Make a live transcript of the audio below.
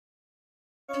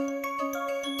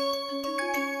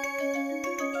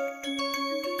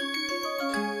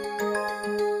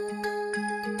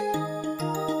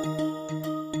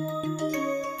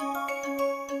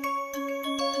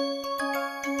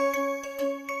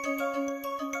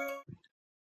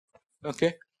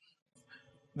Okay.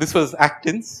 This was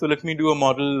actins. So, let me do a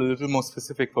model a little more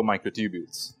specific for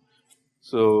microtubules.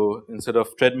 So, instead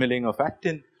of treadmilling of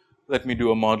actin, let me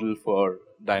do a model for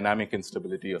dynamic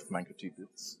instability of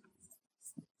microtubules.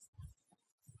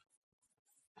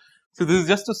 So, this is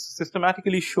just to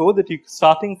systematically show that you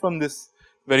starting from this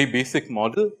very basic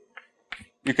model,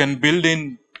 you can build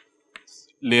in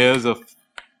layers of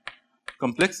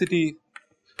complexity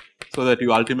so that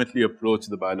you ultimately approach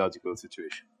the biological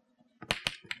situation,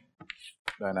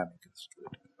 dynamic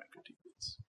instability of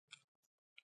microtubules.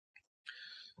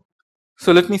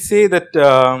 So, let me say that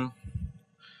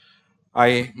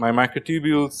my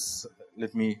microtubules,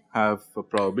 let me have a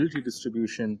probability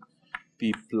distribution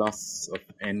P plus of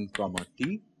n comma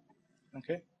t.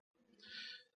 Okay.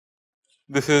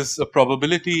 This is a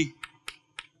probability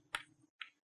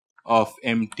of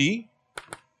mt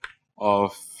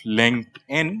of length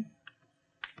n,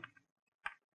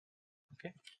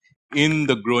 okay, in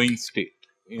the growing state,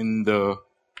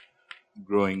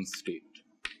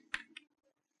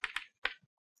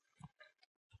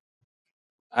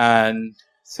 and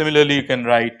similarly you can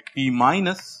write P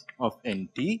minus of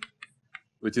nt,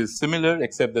 which is similar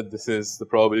except that this is the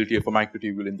probability of a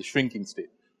microtubule in the shrinking state.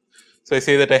 So, I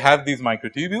say that I have these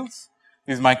microtubules.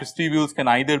 These microtubules can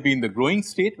either be in the growing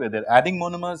state where they are adding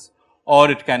monomers, or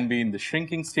it can be in the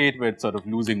shrinking state where it is sort of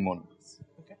losing monomers.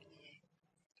 Okay.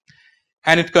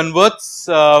 And it converts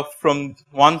from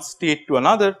one state to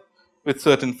another with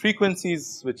certain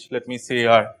frequencies, which let me say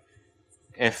are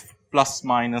f plus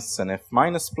minus and f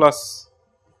minus plus.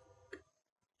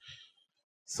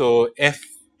 So, f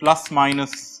plus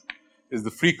minus is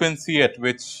the frequency at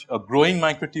which a growing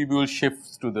microtubule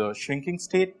shifts to the shrinking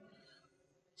state.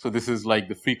 So, this is like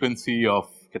the frequency of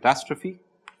catastrophe.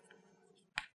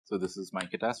 So, this is my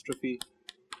catastrophe,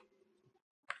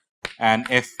 and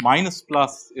f minus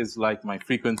plus is like my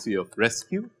frequency of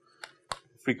rescue,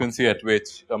 frequency at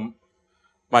which a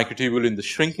microtubule in the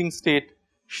shrinking state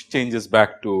changes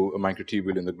back to a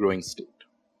microtubule in the growing state.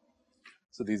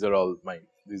 So, these are all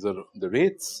these are the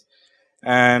rates,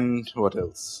 and what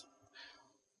else?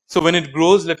 So, when it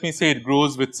grows, let me say it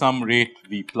grows with some rate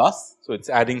v plus. So, it is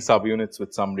adding subunits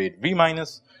with some rate v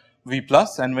minus, v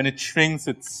plus, and when it shrinks,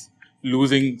 it is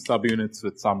losing subunits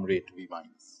with some rate v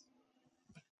minus.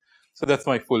 So, that is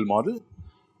my full model.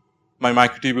 My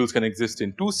microtubules can exist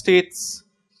in two states,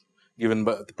 given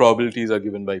by the probabilities are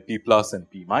given by p plus and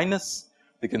p minus.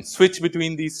 They can switch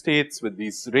between these states with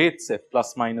these rates f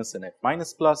plus minus and f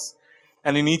minus plus,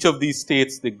 and in each of these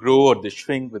states they grow or they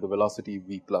shrink with a velocity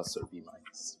v plus or v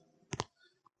minus.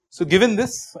 So, given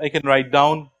this, I can write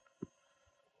down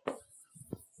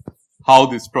how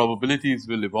these probabilities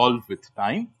will evolve with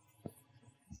time.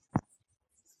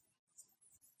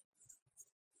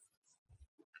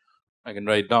 I can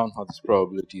write down how these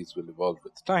probabilities will evolve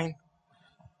with time.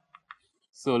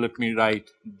 So, let me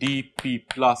write dp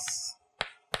plus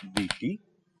dt.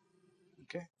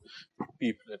 Okay,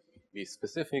 p, let me be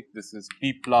specific. This is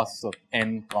p plus of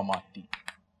n comma t.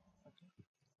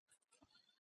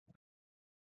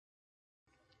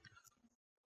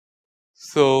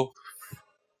 So,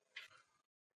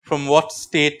 from what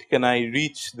state can I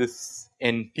reach this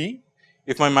nt?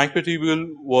 If my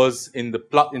microtubule was in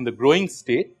the growing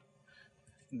state,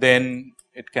 then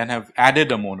it can have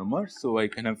added a monomer. So, I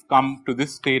can have come to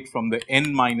this state from the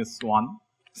n minus 1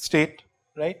 state,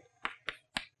 right,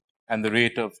 and the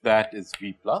rate of that is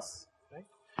v plus. Right.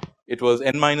 It was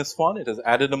n minus 1, it has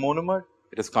added a monomer,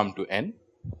 it has come to n.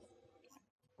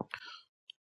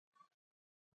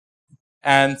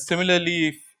 And similarly,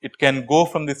 if it can go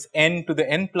from this n to the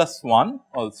n plus 1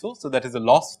 also. So, that is a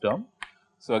loss term.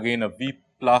 So, again a v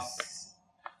plus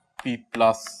p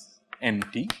plus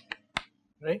nt,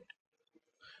 right.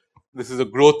 This is a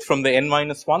growth from the n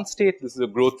minus 1 state, this is a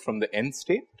growth from the n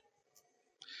state.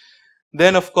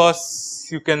 Then of course,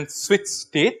 you can switch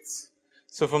states.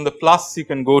 So, from the plus you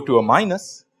can go to a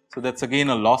minus. So, that is again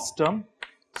a loss term.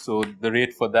 So, the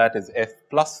rate for that is f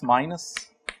plus minus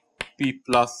p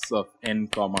plus of n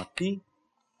comma t,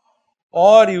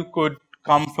 or you could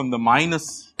come from the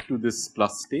minus to this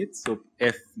plus state. So,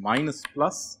 f minus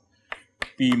plus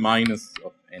p minus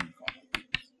of n comma t,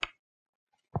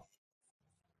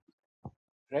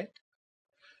 right.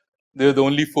 There are the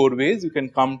only 4 ways you can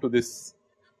come to this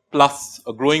plus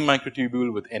a growing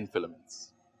microtubule with n filaments.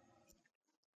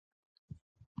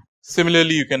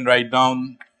 Similarly, you can write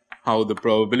down how the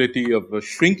probability of a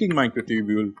shrinking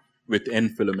microtubule with n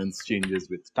filaments changes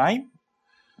with time.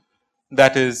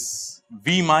 That is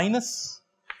V minus,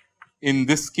 in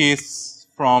this case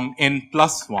from n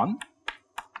plus 1,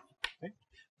 right.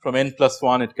 From n plus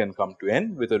 1 it can come to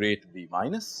n with a rate V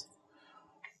minus,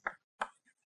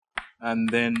 and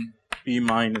then P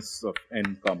minus of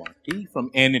n comma t. From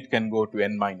n it can go to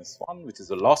n minus 1, which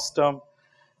is a loss term,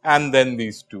 and then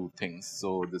these two things.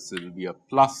 So, this will be a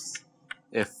plus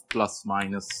f plus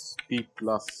minus P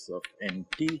plus of n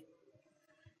t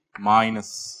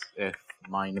minus f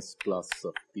minus plus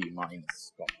of P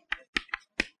minus comma.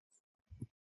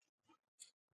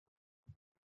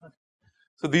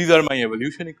 So, these are my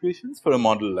evolution equations for a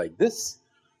model like this,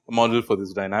 a model for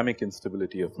this dynamic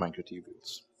instability of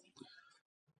microtubules.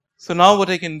 So, now what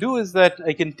I can do is that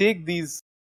I can take these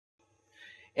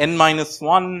n minus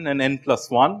 1 and n plus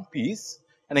 1 p's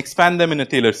and expand them in a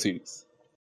Taylor series.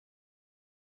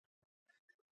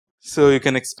 So, you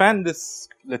can expand this,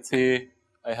 let us say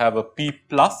I have a p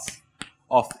plus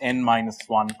of n minus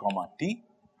 1 comma t.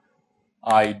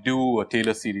 I do a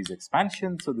Taylor series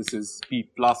expansion. So, this is p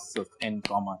plus of n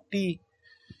comma t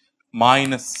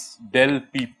minus del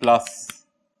p plus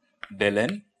del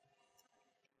n.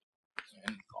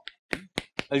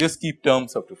 I will just keep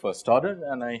terms up to first order,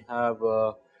 and I have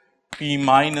p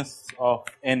minus of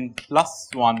n plus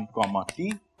 1 comma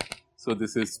t. So,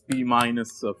 this is p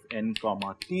minus of n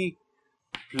comma t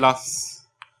plus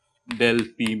del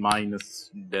p minus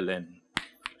del n.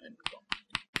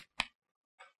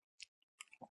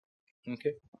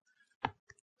 Okay.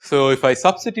 So, if I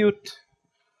substitute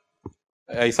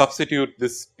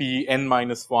this p n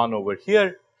minus 1 over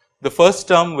here, the first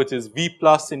term, which is v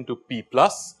plus into p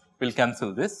plus, will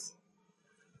cancel this.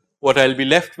 What I will be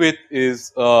left with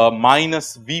is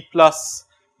minus v plus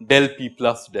del p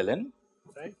plus del n,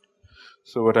 right.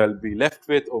 So, what I will be left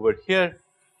with over here,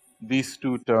 these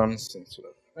two terms, instead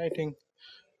of writing,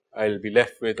 I will be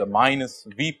left with a minus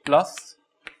v plus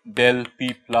del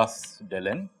p plus del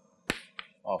n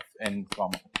of n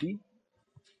comma t.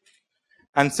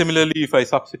 And similarly, if I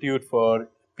substitute for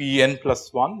p n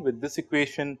plus 1 with this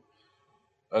equation,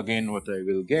 again what I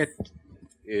will get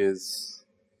is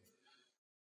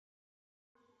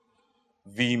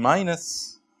v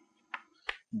minus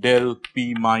del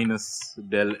p minus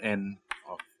del n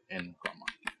of n comma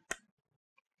t.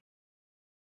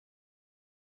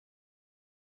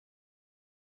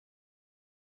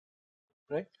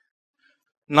 Right.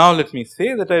 Now, let me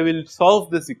say that I will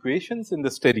solve these equations in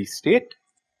the steady state,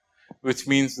 which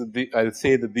means that I will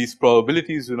say that these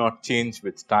probabilities do not change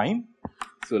with time.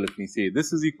 So, let me say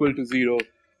this is equal to 0,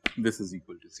 this is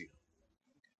equal to 0.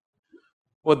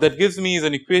 What that gives me is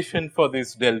an equation for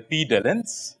this del p del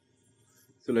n's.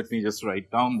 So, let me just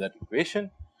write down that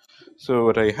equation. So,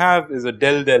 what I have is a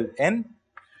del del n,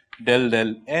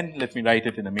 let me write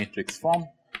it in a matrix form,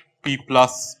 p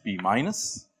plus p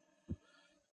minus.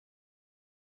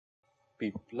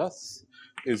 P plus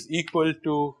is equal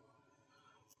to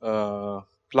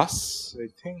plus, I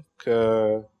think,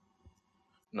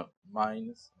 no,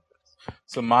 minus.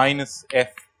 So, minus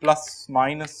f plus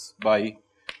minus by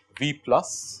v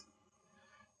plus,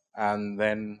 and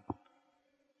then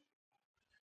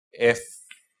f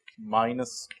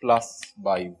minus plus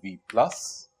by v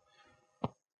plus,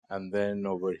 and then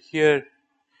over here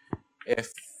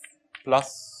f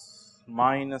plus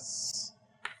minus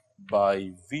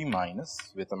by v minus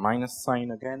with a minus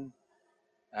sign again,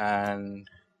 and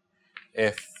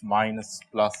f minus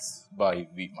plus by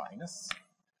v minus,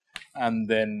 and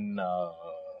then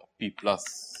p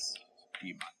plus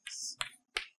p minus.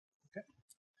 Okay.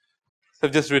 So, I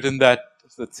have just written that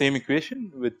same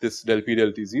equation with this del p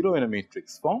del t 0 in a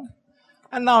matrix form,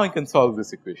 and now I can solve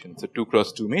this equation. It is a 2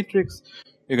 cross 2 matrix.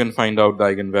 You can find out the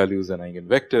eigenvalues and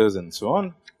eigenvectors and so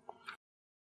on.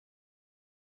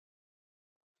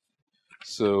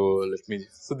 So,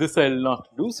 this I will not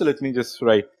do. So, let me just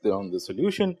write down the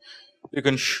solution. You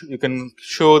can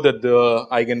show that the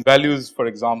eigenvalues, for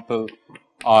example,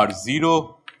 are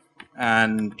 0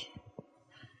 and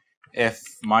f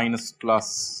minus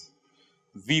plus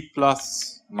v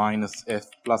plus minus f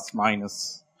plus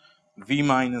minus v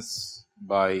minus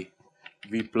by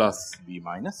v plus v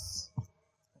minus.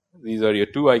 These are your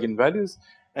two eigenvalues,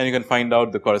 and you can find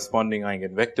out the corresponding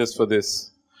eigenvectors for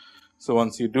this. So,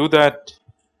 once you do that,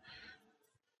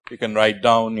 you can write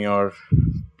down your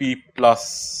p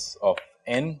plus of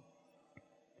n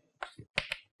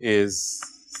is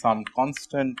some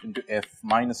constant into f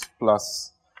minus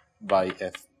plus by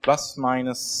f plus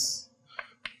minus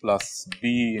plus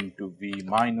b into v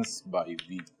minus by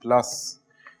v plus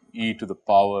e to the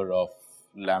power of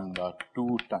lambda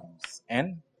 2 times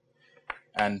n.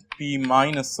 and P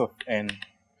minus of n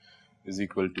is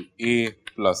equal to A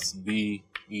plus B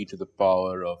e to the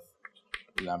power of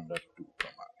lambda 2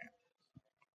 comma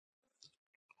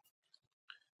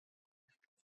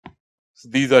n. So,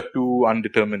 these are two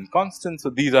undetermined constants. So,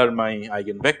 these are my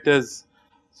eigenvectors.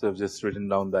 So, I have just written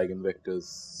down the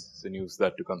eigenvectors and use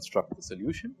that to construct the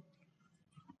solution.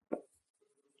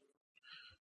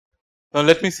 Now,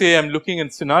 let me say I am looking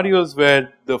at scenarios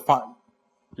where the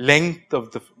length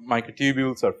of the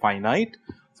microtubules are finite.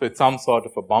 So, it is some sort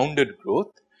of a bounded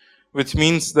growth, which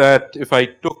means that if I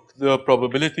took the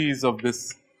probabilities of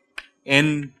this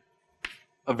n,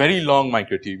 a very long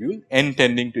microtubule, n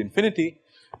tending to infinity,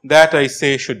 that I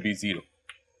say should be 0.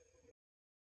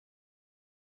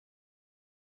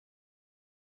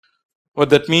 What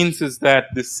that means is that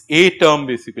this A term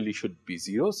basically should be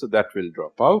 0. So, that will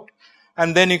drop out,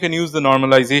 and then you can use the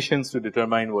normalizations to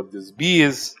determine what this B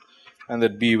is, and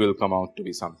that B will come out to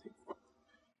be something.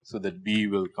 So, that B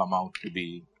will come out to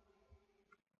be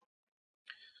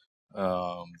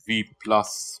V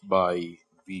plus by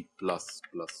V plus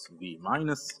plus V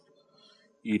minus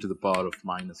e to the power of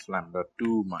minus lambda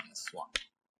 2 minus 1.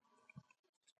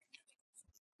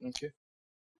 Okay.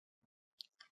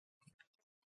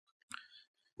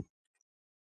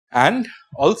 And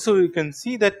also you can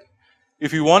see that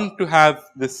if you want to have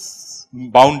this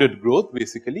bounded growth,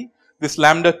 basically this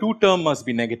lambda 2 term must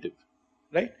be negative,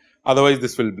 right, otherwise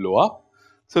this will blow up.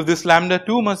 So, if this lambda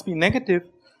 2 must be negative,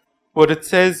 what it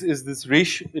says is this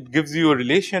ratio, it gives you a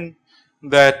relation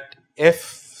that f,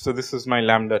 so this is my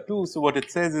lambda 2. So, what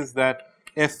it says is that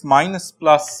f minus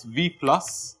plus v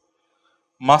plus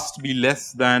must be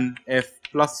less than f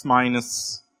plus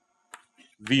minus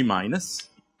v minus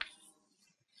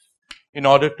in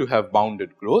order to have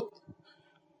bounded growth.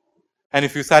 And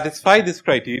if you satisfy this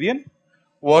criterion,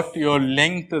 what your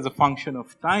length as a function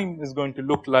of time is going to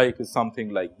look like is something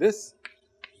like this.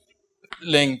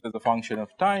 Length as a function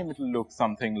of time, it will look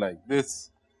something like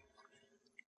this.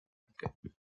 Okay.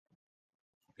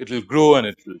 It will grow and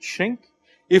it will shrink.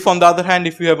 If on the other hand,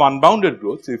 if you have unbounded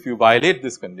growth, so if you violate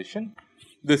this condition,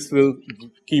 this will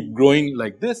keep growing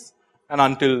like this and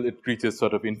until it reaches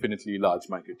sort of infinitely large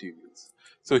microtubules.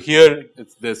 So, here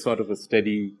there's sort of a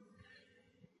steady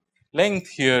length,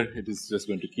 here it is just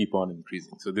going to keep on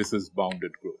increasing. So, this is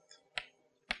bounded growth.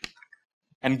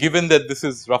 And given that this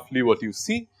is roughly what you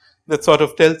see, that sort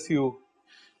of tells you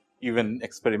even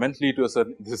experimentally to a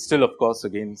certain, this is still of course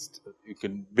against, you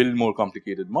can build more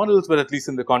complicated models, but at least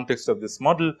in the context of this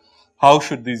model, how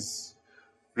should these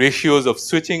ratios of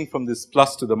switching from this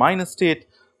plus to the minus state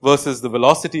versus the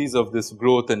velocities of this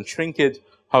growth and shrinkage,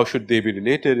 how should they be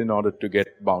related in order to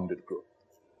get bounded growth.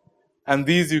 And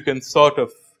these you can sort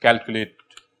of calculate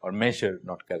or measure,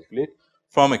 not calculate,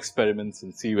 from experiments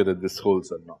and see whether this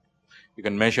holds or not. You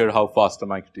can measure how fast a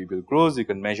microtubule grows, you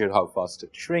can measure how fast it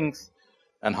shrinks,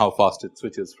 and how fast it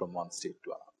switches from one state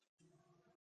to another.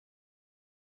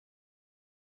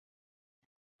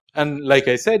 And like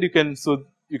I said, you can, so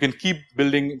you can keep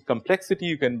building complexity,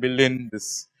 you can build in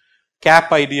this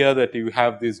cap idea that you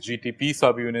have these GTP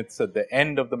subunits at the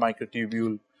end of the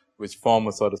microtubule, which form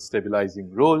a sort of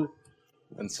stabilizing role,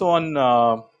 and so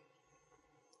on.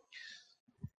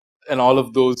 And all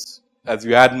of those, as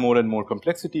you add more and more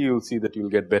complexity, you will see that you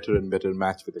will get better and better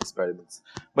match with experiments.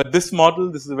 But this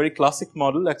model, this is a very classic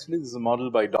model actually, this is a model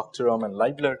by Dr. and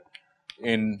Leibler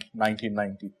in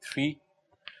 1993.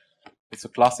 It's a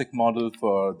classic model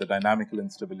for the dynamical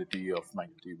instability of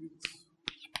microtubules,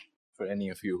 for any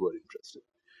of you who are interested.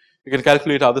 You can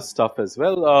calculate other stuff as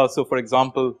well. So, for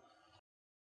example,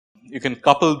 you can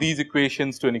couple these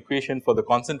equations to an equation for the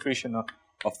concentration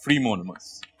of free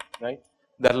monomers, right.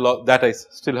 That I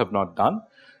still have not done,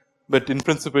 but in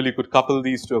principle you could couple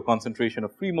these to a concentration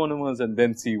of free monomers and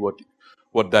then see what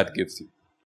that gives you.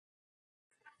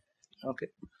 Okay.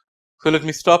 So, let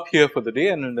me stop here for the day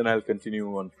and then I will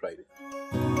continue on Friday.